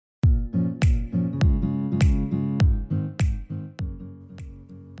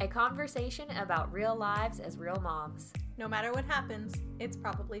conversation about real lives as real moms. No matter what happens, it's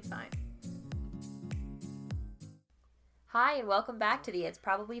probably fine. Hi, and welcome back to the It's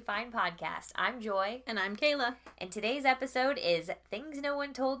Probably Fine podcast. I'm Joy. And I'm Kayla. And today's episode is Things No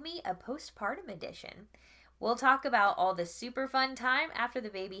One Told Me, a postpartum edition. We'll talk about all the super fun time after the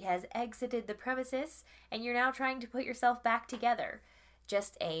baby has exited the premises and you're now trying to put yourself back together.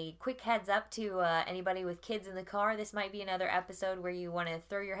 Just a quick heads up to anybody with kids in the car. This might be another episode where you want to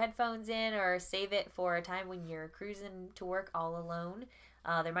throw your headphones in or save it for a time when you're cruising to work all alone.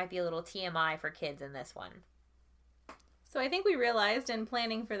 There might be a little TMI for kids in this one. So I think we realized in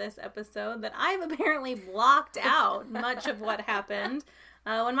planning for this episode that I've apparently blocked out much of what happened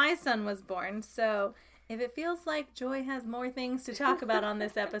when my son was born. So if it feels like Joy has more things to talk about on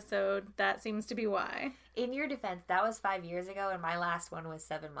this episode, that seems to be why. In your defense, that was 5 years ago, and my last one was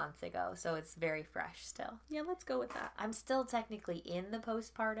 7 months ago, so it's very fresh still. Yeah, let's go with that. I'm still technically in the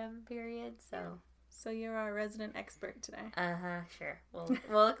postpartum period, so... Yeah. So you're our resident expert today. Sure.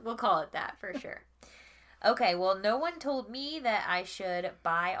 We'll call it that for sure. Okay, well, no one told me that I should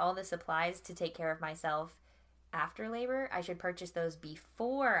buy all the supplies to take care of myself after labor. I should purchase those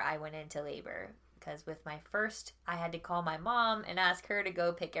before I went into labor. Because with my first, I had to call my mom and ask her to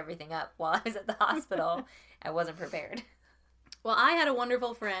go pick everything up while I was at the hospital. I wasn't prepared. Well, I had a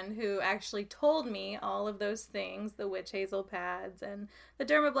wonderful friend who actually told me all of those things, the witch hazel pads and the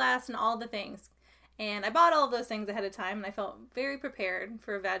Dermablast and all the things. And I bought all of those things ahead of time and I felt very prepared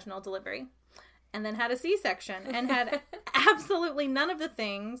for a vaginal delivery. And then had a C-section and had absolutely none of the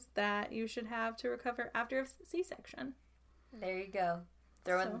things that you should have to recover after a C-section. There you go.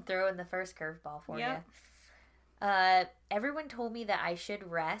 Throw in the first curveball for you. Everyone told me that I should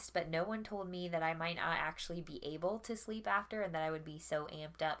rest, but no one told me that I might not actually be able to sleep after and that I would be so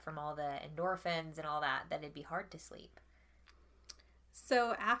amped up from all the endorphins and all that it'd be hard to sleep.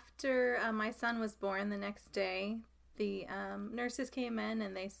 So after my son was born the next day, the nurses came in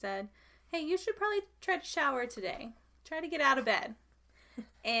and they said, hey, you should probably try to shower today. Try to get out of bed.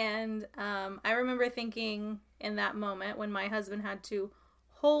 And I remember thinking in that moment when my husband had to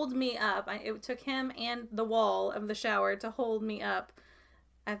hold me up. It took him and the wall of the shower to hold me up.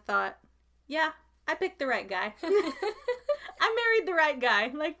 I thought, yeah, I picked the right guy. I married the right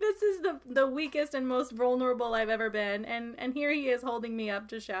guy. Like, this is the weakest and most vulnerable I've ever been. And here he is holding me up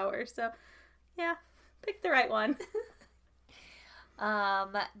to shower. So, yeah, picked the right one.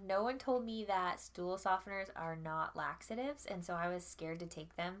 No one told me that stool softeners are not laxatives, and so I was scared to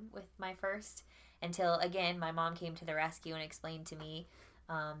take them with my first until, again, my mom came to the rescue and explained to me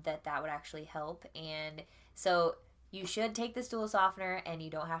that would actually help. And so you should take the stool softener, and you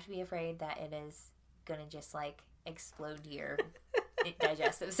don't have to be afraid that it is gonna just, like, explode your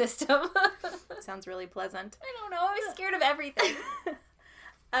digestive system. Sounds really pleasant. I don't know. I was scared of everything.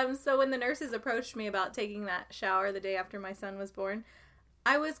 So when the nurses approached me about taking that shower the day after my son was born,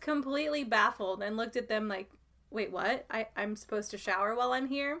 I was completely baffled and looked at them like, wait, what? I'm supposed to shower while I'm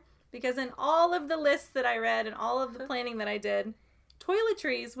here? Because in all of the lists that I read and all of the planning that I did,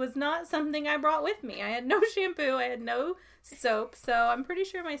 toiletries was not something I brought with me. I had no shampoo. I had no soap. So I'm pretty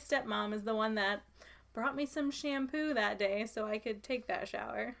sure my stepmom is the one that brought me some shampoo that day so I could take that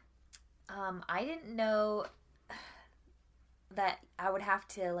shower. I didn't know that I would have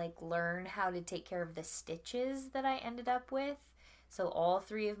to, like, learn how to take care of the stitches that I ended up with. So all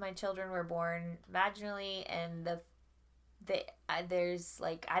 3 of my children were born vaginally, and there's,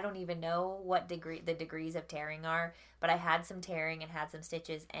 like, I don't even know what the degrees of tearing are, but I had some tearing and had some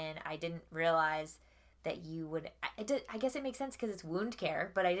stitches, and I didn't realize that you would, I guess it makes sense because it's wound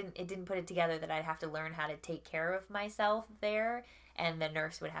care, but it didn't put it together that I'd have to learn how to take care of myself there, and the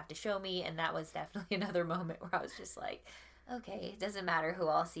nurse would have to show me, and that was definitely another moment where I was just like, okay, it doesn't matter who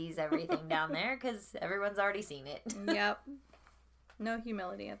all sees everything down there because everyone's already seen it. Yep. No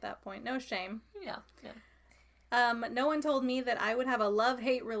humility at that point. No shame. Yeah. No one told me that I would have a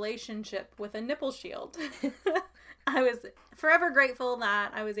love-hate relationship with a nipple shield. I was forever grateful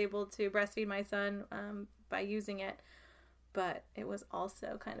that I was able to breastfeed my son by using it, but it was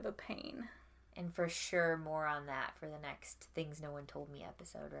also kind of a pain. And for sure more on that for the next Things No One Told Me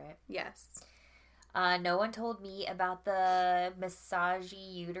episode, right? Yes. No one told me about the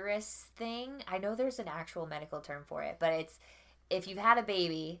massagey uterus thing. I know there's an actual medical term for it, but it's if you've had a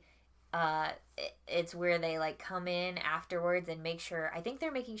baby, it's where they, like, come in afterwards and make sure, I think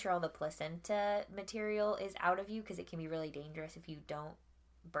they're making sure all the placenta material is out of you because it can be really dangerous if you don't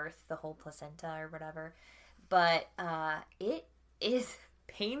birth the whole placenta or whatever. But it is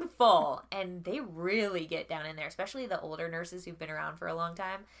painful, and they really get down in there, especially the older nurses who've been around for a long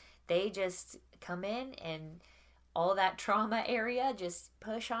time. They just come in and all that trauma area just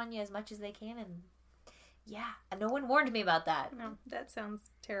push on you as much as they can. And yeah, no one warned me about that. No, that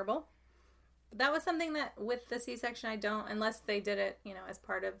sounds terrible. But that was something that with the C-section I don't, unless they did it, as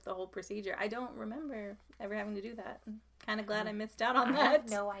part of the whole procedure, I don't remember ever having to do that. I'm kind of glad I missed out on that. I have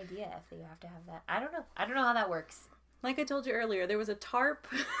no idea if you have to have that. I don't know how that works. Like I told you earlier, there was a tarp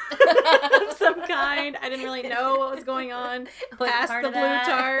of some kind. I didn't really know what was going on past the blue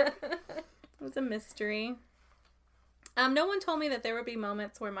tarp. It was a mystery. No one told me that there would be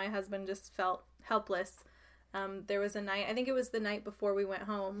moments where my husband just felt helpless. There was a night, I think it was the night before we went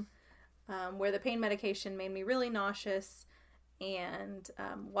home, where the pain medication made me really nauseous. And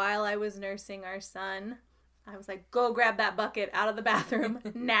while I was nursing our son, I was like, go grab that bucket out of the bathroom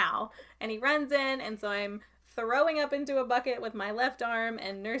now. And he runs in, and so I'm throwing up into a bucket with my left arm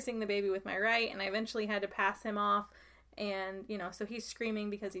and nursing the baby with my right. And I eventually had to pass him off. And, so he's screaming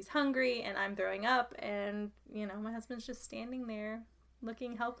because he's hungry and I'm throwing up. And, my husband's just standing there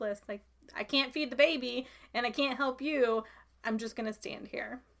looking helpless. Like, I can't feed the baby and I can't help you. I'm just going to stand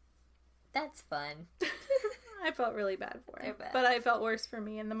here. That's fun. I felt really bad for him. But I felt worse for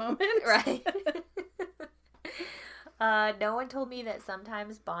me in the moment. Right. No one told me that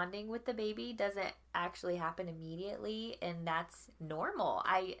sometimes bonding with the baby doesn't actually happen immediately, and that's normal.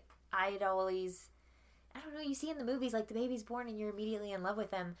 I'd always, I don't know, you see in the movies, like, the baby's born and you're immediately in love with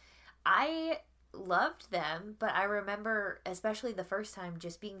them. I loved them, but I remember, especially the first time,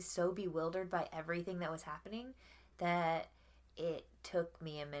 just being so bewildered by everything that was happening that it took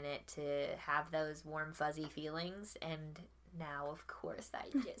me a minute to have those warm, fuzzy feelings, and now, of course, I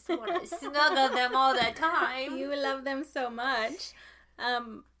just want to snuggle them all the time. You love them so much.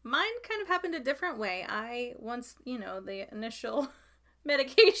 Mine kind of happened a different way. Once the initial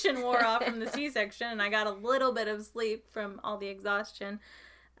medication wore off from the C-section and I got a little bit of sleep from all the exhaustion,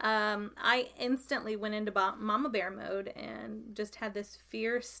 I instantly went into mama bear mode and just had this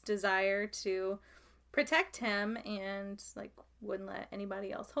fierce desire to protect him and, like, wouldn't let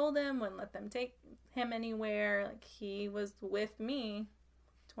anybody else hold him, wouldn't let them take him anywhere. Like, he was with me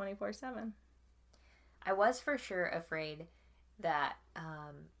 24/7. I was for sure afraid that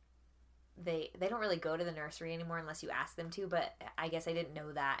they don't really go to the nursery anymore unless you ask them to, but I guess I didn't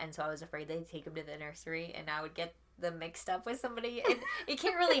know that, and so I was afraid they'd take him to the nursery and I would get them mixed up with somebody. It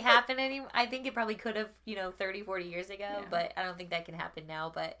can't really happen anymore. I think it probably could have 30, 40 years ago, yeah. But I don't think that can happen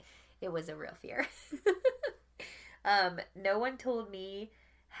now, but it was a real fear. No one told me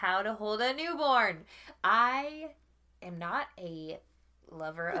how to hold a newborn. I am not a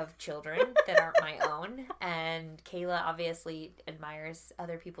lover of children that aren't my own, and Kayla obviously admires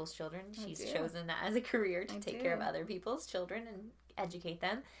other people's children. She's chosen that as a career to take care of other people's children and educate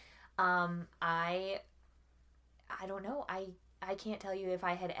them. I don't know. I can't tell you if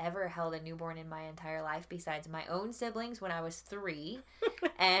I had ever held a newborn in my entire life besides my own siblings when I was 3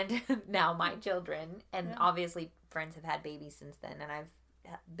 and now my children. And obviously friends have had babies since then and I've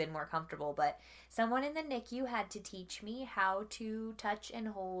been more comfortable. But someone in the NICU had to teach me how to touch and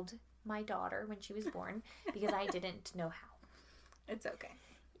hold my daughter when she was born because I didn't know how. It's okay.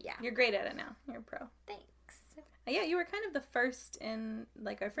 Yeah. You're great at it now. You're a pro. Thanks. Yeah, you were kind of the first in,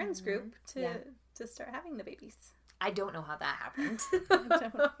 like, our friends group to start having the babies. I don't know how that happened. I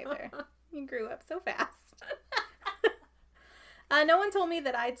don't either. You grew up so fast. No one told me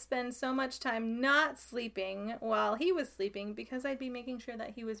that I'd spend so much time not sleeping while he was sleeping because I'd be making sure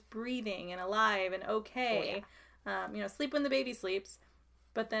that he was breathing and alive and okay. Oh, yeah. Sleep when the baby sleeps.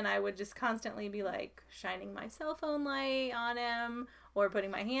 But then I would just constantly be, like, shining my cell phone light on him or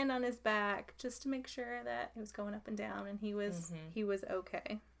putting my hand on his back just to make sure that it was going up and down and he was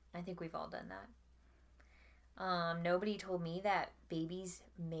okay. I think we've all done that. Nobody told me that babies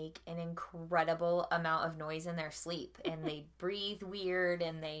make an incredible amount of noise in their sleep and they breathe weird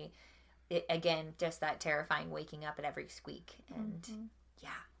and again, just that terrifying waking up at every squeak. And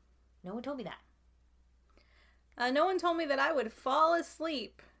no one told me that. No one told me that I would fall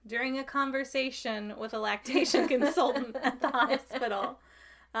asleep during a conversation with a lactation consultant at the hospital.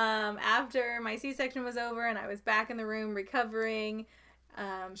 After my C-section was over and I was back in the room recovering,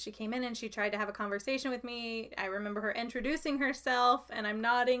 she came in and she tried to have a conversation with me. I remember her introducing herself and I'm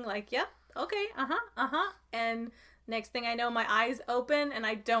nodding like, yep, okay, and next thing I know, my eyes open and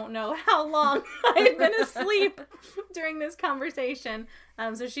I don't know how long I had been asleep during this conversation.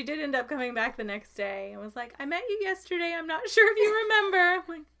 So she did end up coming back the next day and was like, I met you yesterday. I'm not sure if you remember. I'm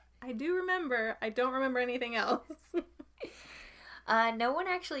like, I do remember. I don't remember anything else. No one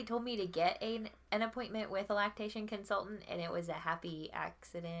actually told me to get an appointment with a lactation consultant, and it was a happy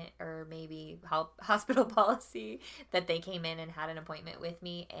accident or maybe hospital policy that they came in and had an appointment with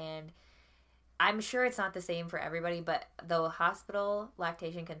me. And I'm sure it's not the same for everybody, but the hospital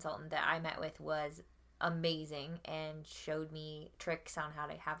lactation consultant that I met with was amazing and showed me tricks on how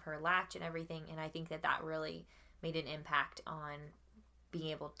to have her latch and everything. And I think that really made an impact on being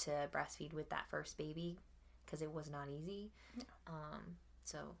able to breastfeed with that first baby, because it was not easy.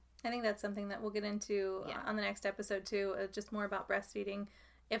 So I think that's something that we'll get into on the next episode too, just more about breastfeeding,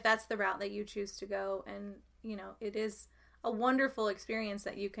 if that's the route that you choose to go. And, you know, it is a wonderful experience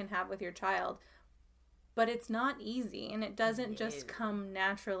that you can have with your child, but it's not easy, and it doesn't just come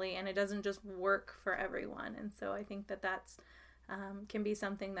naturally, and it doesn't just work for everyone. And so I think that's can be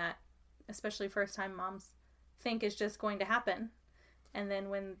something that, especially first-time moms, think is just going to happen. And then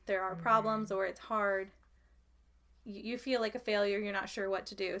when there are problems or it's hard, you feel like a failure. You're not sure what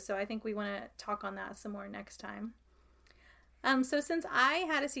to do. So I think we want to talk on that some more next time. So since I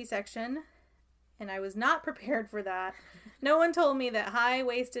had a C-section, and I was not prepared for that, no one told me that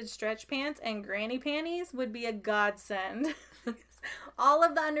high-waisted stretch pants and granny panties would be a godsend. All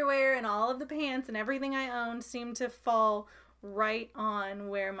of the underwear and all of the pants and everything I owned seemed to fall right on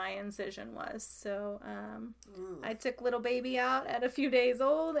where my incision was. So I took little baby out at a few days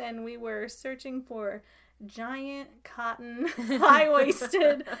old, and we were searching for giant cotton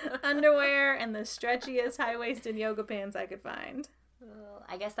high-waisted underwear and the stretchiest high-waisted yoga pants I could find. Well,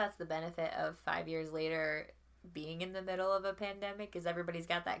 I guess that's the benefit of 5 years later being in the middle of a pandemic, is everybody's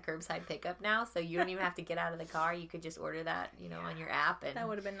got that curbside pickup now, so you don't even have to get out of the car. You could just order that, on your app. And that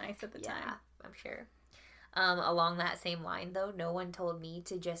would have been nice at the time. I'm sure. Along that same line, though, no one told me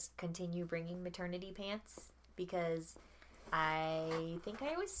to just continue bringing maternity pants, because I think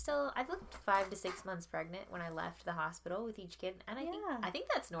I looked 5 to 6 months pregnant when I left the hospital with each kid, and I think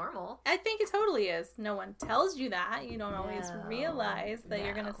that's normal. I think it totally is. No one tells you that. You don't always realize that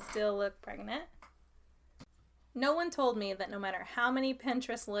you're going to still look pregnant. No one told me that no matter how many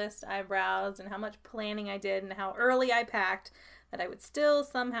Pinterest lists I browsed and how much planning I did and how early I packed, that I would still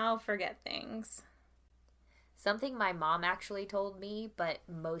somehow forget things. Something my mom actually told me, but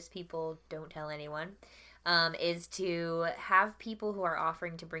most people don't tell anyone, is to have people who are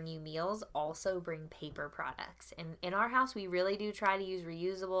offering to bring you meals also bring paper products. And in our house, we really do try to use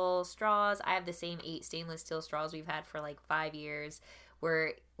reusable straws. I have the same 8 stainless steel straws we've had for like 5 years.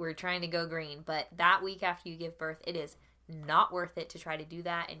 We're trying to go green, but that week after you give birth, it is not worth it to try to do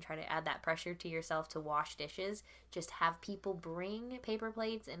that and try to add that pressure to yourself to wash dishes. Just have people bring paper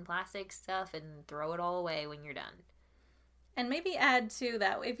plates and plastic stuff and throw it all away when you're done. And maybe add to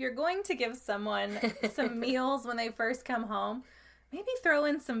that, if you're going to give someone some meals when they first come home, maybe throw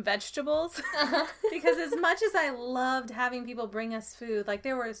in some vegetables. Because as much as I loved having people bring us food, like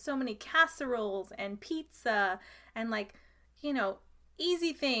there were so many casseroles and pizza and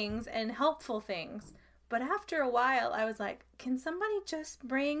easy things and helpful things. But after a while, I was like, can somebody just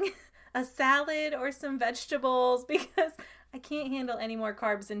bring a salad or some vegetables? Because I can't handle any more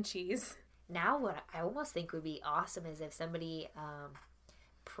carbs and cheese. Now what I almost think would be awesome is if somebody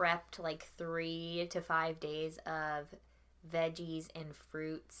prepped like 3 to 5 days of veggies and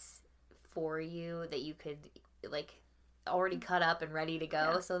fruits for you that you could already cut up and ready to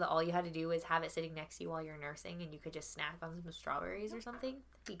go, so that all you had to do is have it sitting next to you while you're nursing, and you could just snack on some strawberries or something.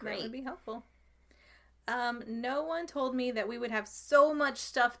 That'd be great. That would be helpful. No one told me that we would have so much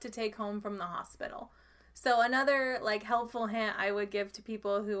stuff to take home from the hospital. So another helpful hint I would give to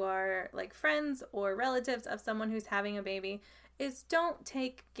people who are friends or relatives of someone who's having a baby is don't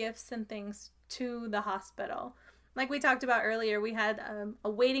take gifts and things to the hospital. Like we talked about earlier, we had a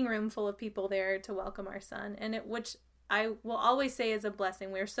waiting room full of people there to welcome our son, and which I will always say is a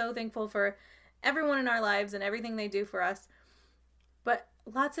blessing. We're so thankful for everyone in our lives and everything they do for us. But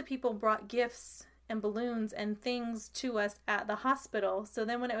lots of people brought gifts and balloons and things to us at the hospital. So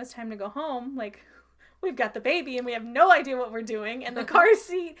then when it was time to go home, we've got the baby and we have no idea what we're doing, and the car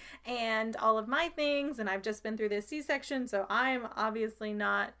seat and all of my things. And I've just been through this C-section, so I'm obviously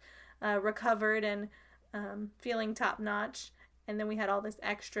not recovered and feeling top notch. And then we had all this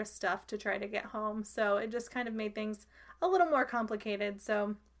extra stuff to try to get home. So it just kind of made things a little more complicated.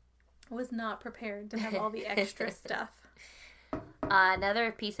 So I was not prepared to have all the extra stuff.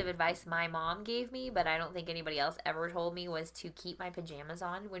 Another piece of advice my mom gave me, but I don't think anybody else ever told me, was to keep my pajamas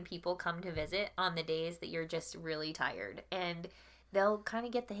on when people come to visit on the days that you're just really tired. And they'll kind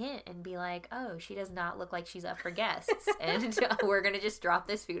of get the hint and be like, oh, she does not look like she's up for guests. And we're going to just drop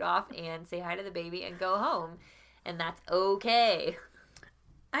this food off and say hi to the baby and go home. And that's okay.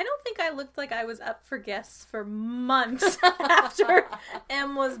 I don't think I looked like I was up for guests for months after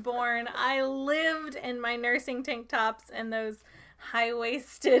Em was born. I lived in my nursing tank tops and those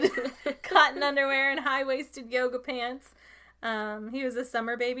high-waisted cotton underwear and high-waisted yoga pants. He was a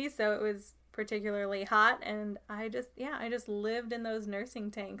summer baby, so it was particularly hot, and I just lived in those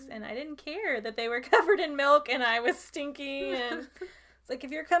nursing tanks, and I didn't care that they were covered in milk and I was stinky, and it's like,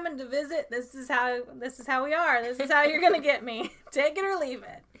 if you're coming to visit, this is how we are. This is how you're gonna get me. Take it or leave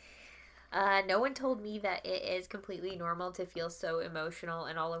it. No one told me that it is completely normal to feel so emotional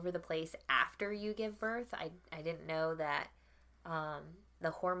and all over the place after you give birth. I didn't know that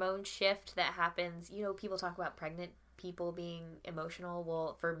the hormone shift that happens, people talk about pregnant people being emotional.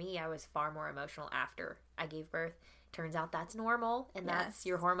 Well, for me, I was far more emotional after I gave birth. Turns out that's normal, and that's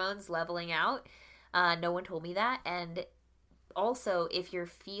your hormones leveling out. No one told me that. And also, if you're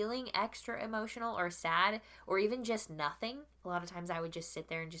feeling extra emotional or sad or even just nothing, a lot of times I would just sit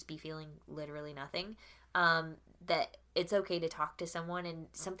there and just be feeling literally nothing, that it's okay to talk to someone, and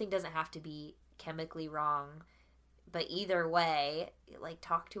something doesn't have to be chemically wrong. But either way, like,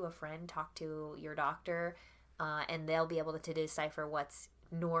 talk to a friend, talk to your doctor, and they'll be able to decipher what's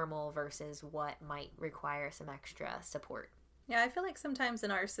normal versus what might require some extra support. Yeah, I feel like sometimes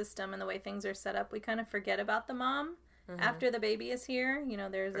in our system and the way things are set up, we kind of forget about the mom. After the baby is here.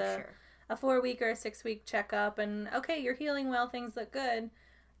 There's a 4-week or a 6-week checkup, and okay, you're healing well, things look good.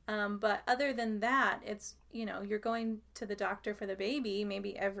 But other than that, it's, you're going to the doctor for the baby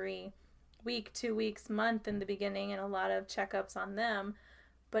maybe every week, 2 weeks, month in the beginning, and a lot of checkups on them,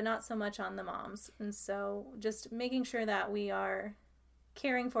 but not so much on the moms. And so just making sure that we are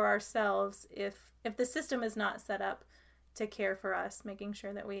caring for ourselves if the system is not set up to care for us, making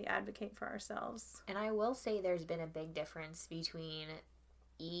sure that we advocate for ourselves. And I will say there's been a big difference between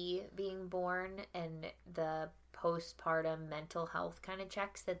E being born and the postpartum mental health kind of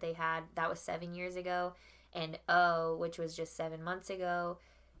checks that they had. That was 7 years ago. And O, which was just 7 months ago.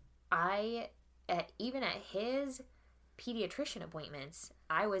 Even at his pediatrician appointments,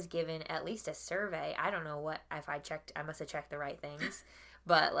 I was given at least a survey. I don't know if I must have checked the right things.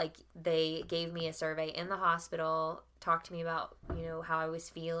 But, like, they gave me a survey in the hospital, talked to me about, how I was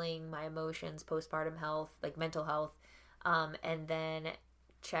feeling, my emotions, postpartum health, like mental health, and then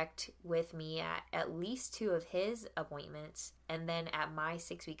checked with me at least 2 of his appointments, and then at my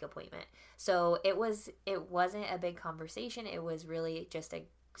 6-week appointment. So it wasn't a big conversation. It was really just a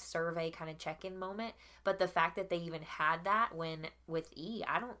survey kind of check-in moment. But the fact that they even had that with E,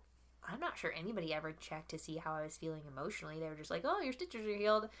 I'm not sure anybody ever checked to see how I was feeling emotionally. They were just like, oh, your stitches are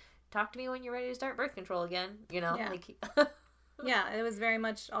healed. Talk to me when you're ready to start birth control again. Yeah. Yeah, it was very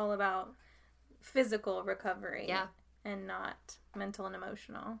much all about physical recovery. Yeah. And not mental and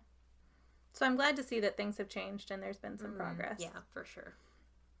emotional. So I'm glad to see that things have changed and there's been some progress. Yeah, for sure.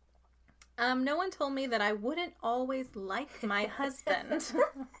 No one told me that I wouldn't always like my husband.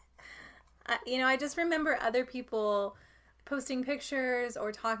 I just remember other people posting pictures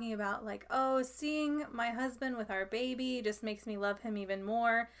or talking about, like, oh, seeing my husband with our baby just makes me love him even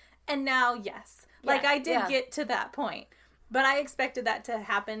more. And now, yes. Like, I did get to that point. But I expected that to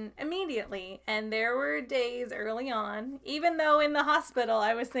happen immediately. And there were days early on, even though in the hospital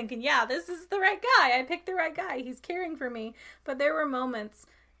I was thinking, yeah, this is the right guy. I picked the right guy. He's caring for me. But there were moments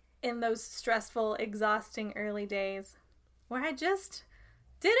in those stressful, exhausting early days where I just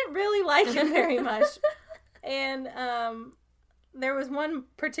didn't really like him very much. And there was one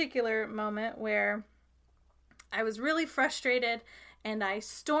particular moment where I was really frustrated and I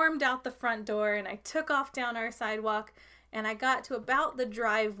stormed out the front door and I took off down our sidewalk and I got to about the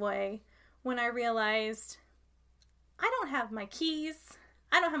driveway when I realized I don't have my keys.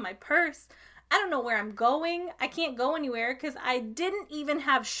 I don't have my purse. I don't know where I'm going. I can't go anywhere because I didn't even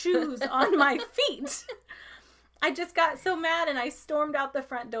have shoes on my feet. I just got so mad and I stormed out the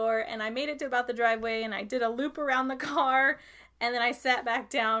front door and I made it to about the driveway and I did a loop around the car and then I sat back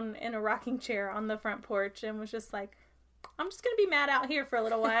down in a rocking chair on the front porch and was just like, I'm just going to be mad out here for a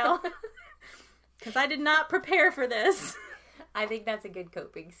little while because I did not prepare for this. I think that's a good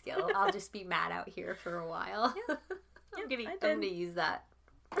coping skill. I'll just be mad out here for a while. Yeah. I'm going to use that.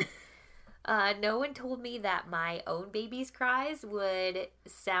 No one told me that my own baby's cries would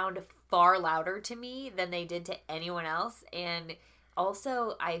sound far louder to me than they did to anyone else. And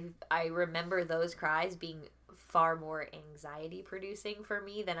also, I remember those cries being far more anxiety producing for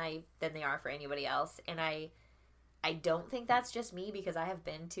me than they are for anybody else. And I don't think that's just me, because I have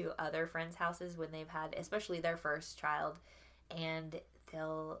been to other friends' houses when they've had, especially their first child, and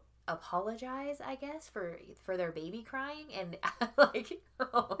they'll apologize, I guess, for their baby crying, and like,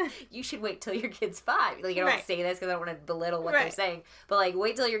 oh, you should wait till your kid's 5. Like, I don't say this because I don't want to belittle what they're saying, but like,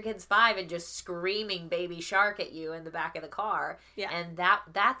 wait till your kid's 5 and just screaming Baby Shark at you in the back of the car, and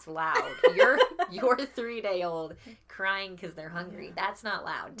that's loud. Your 3-day-old crying because they're hungry, that's not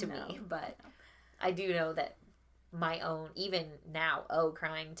loud to me, but I do know that my own, even now,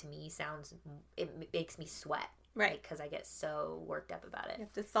 crying to me it makes me sweat. Right. Because I get so worked up about it. You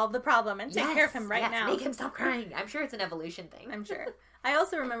have to solve the problem and take care of him right now. Make him stop crying. I'm sure it's an evolution thing. I'm sure. I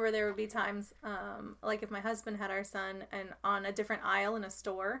also remember there would be times, like if my husband had our son and on a different aisle in a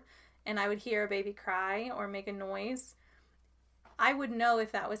store, and I would hear a baby cry or make a noise, I would know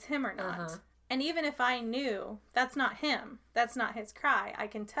if that was him or not. Uh-huh. And even if I knew that's not him, that's not his cry, I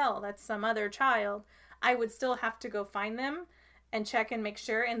can tell that's some other child, I would still have to go find them and check and make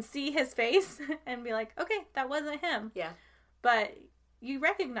sure and see his face and be like, okay, that wasn't him. Yeah. But you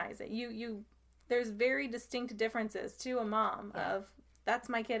recognize it. There's very distinct differences to a mom of that's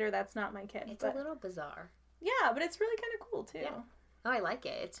my kid or that's not my kid. It's a little bizarre. Yeah, but it's really kind of cool too. Yeah. Oh, I like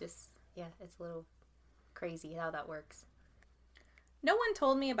it. It's just, it's a little crazy how that works. No one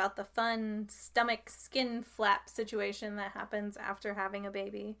told me about the fun stomach skin flap situation that happens after having a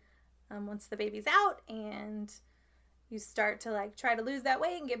baby. Once the baby's out and you start to like try to lose that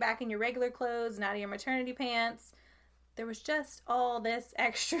weight and get back in your regular clothes and out of your maternity pants, there was just all this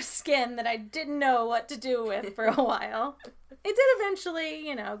extra skin that I didn't know what to do with for a while. It did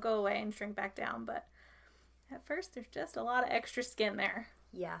eventually, go away and shrink back down, but at first there's just a lot of extra skin there.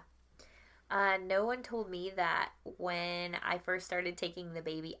 Yeah. No one told me that when I first started taking the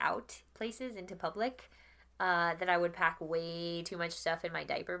baby out places into public, that I would pack way too much stuff in my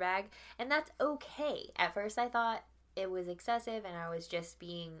diaper bag. And that's okay. At first I thought it was excessive and I was just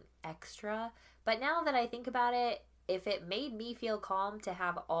being extra. But now that I think about it, if it made me feel calm to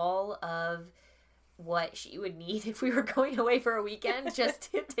have all of what she would need if we were going away for a weekend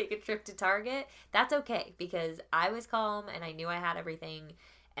just to take a trip to Target, that's okay. Because I was calm and I knew I had everything.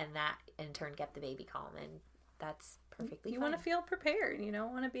 And that, in turn, kept the baby calm. And that's perfectly fine. You want to feel prepared. You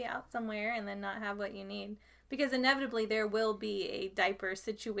don't want to be out somewhere and then not have what you need. Because inevitably, there will be a diaper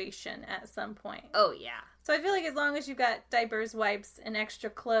situation at some point. Oh, yeah. So I feel like as long as you've got diapers, wipes, and extra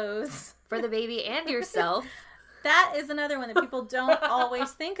clothes. For the baby and yourself. That is another one that people don't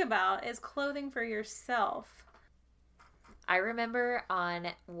always think about, is clothing for yourself. I remember on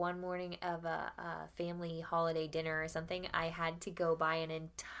one morning of a family holiday dinner or something, I had to go buy an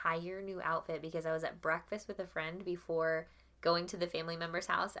entire new outfit because I was at breakfast with a friend before going to the family member's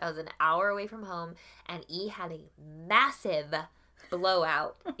house. I was an hour away from home, and E had a massive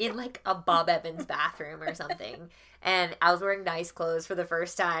blowout in like a Bob Evans bathroom or something. And I was wearing nice clothes for the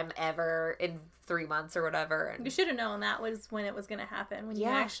first time ever in 3 months or whatever. And you should have known that was when it was going to happen, when you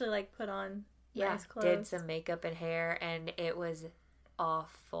actually like put on nice clothes. Did some makeup and hair, and it was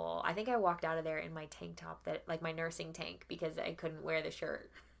awful. I think I walked out of there in my tank top, that like my nursing tank, because I couldn't wear the shirt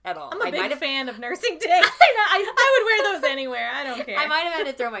at all. I'm a big fan of nursing tanks. I would wear those anywhere. I don't care. I might have had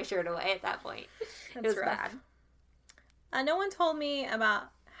to throw my shirt away at that point. It was rough. Bad. No one told me about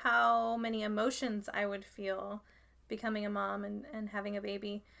how many emotions I would feel becoming a mom and having a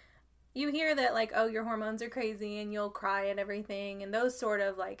baby. You hear that, like, oh, your hormones are crazy and you'll cry at everything and those sort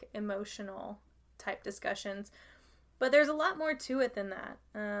of, like, emotional type discussions. But there's a lot more to it than that.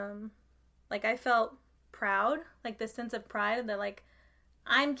 Like, I felt proud, like, this sense of pride that, like,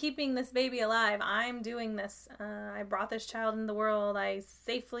 I'm keeping this baby alive. I'm doing this. I brought this child into the world. I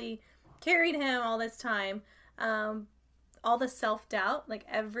safely carried him all this time. All the self-doubt, like,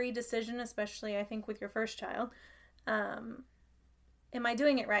 every decision, especially, I think, with your first child, am I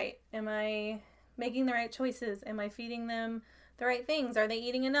doing it right? Am I making the right choices? Am I feeding them the right things? Are they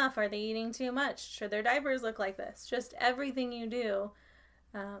eating enough? Are they eating too much? Should their diapers look like this? Just everything you do,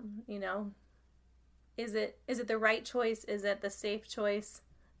 is it the right choice? Is it the safe choice?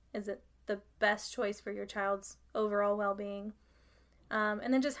 Is it the best choice for your child's overall well-being?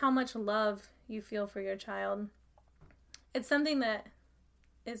 And then just how much love you feel for your child. It's something that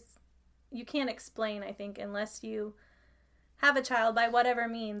you can't explain, I think, unless you have a child by whatever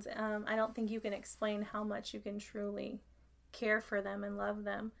means. I don't think you can explain how much you can truly care for them and love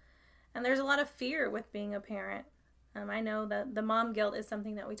them. And there's a lot of fear with being a parent. I know that the mom guilt is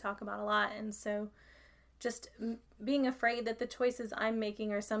something that we talk about a lot. And so just being afraid that the choices I'm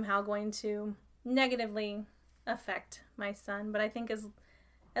making are somehow going to negatively affect my son. But I think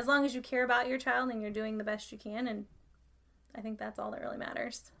as long as you care about your child and you're doing the best you can, and I think that's all that really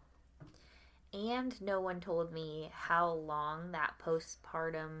matters. And no one told me how long that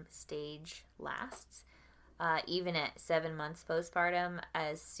postpartum stage lasts. Even at 7 months postpartum,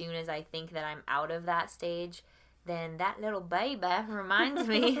 as soon as I think that I'm out of that stage, then that little baby reminds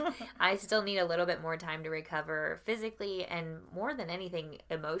me I still need a little bit more time to recover physically and, more than anything,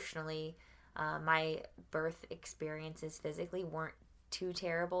 emotionally. My birth experiences physically weren't too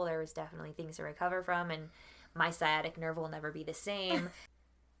terrible. There was definitely things to recover from, and my sciatic nerve will never be the same.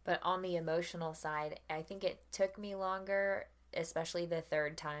 But on the emotional side, I think it took me longer, especially the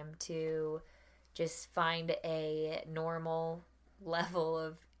third time, to just find a normal level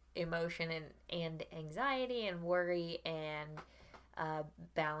of emotion and anxiety and worry and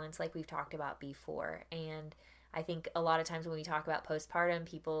balance, like we've talked about before. And I think a lot of times when we talk about postpartum,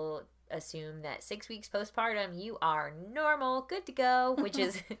 people assume that 6 weeks postpartum, you are normal, good to go, which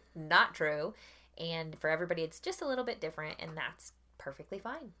is not true. And for everybody, it's just a little bit different, and that's perfectly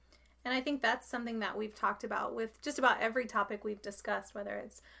fine. And I think that's something that we've talked about with just about every topic we've discussed, whether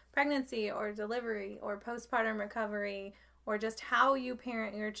it's pregnancy or delivery or postpartum recovery or just how you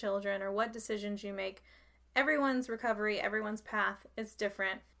parent your children or what decisions you make. Everyone's recovery, everyone's path is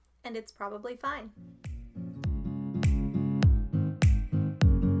different, and it's probably fine.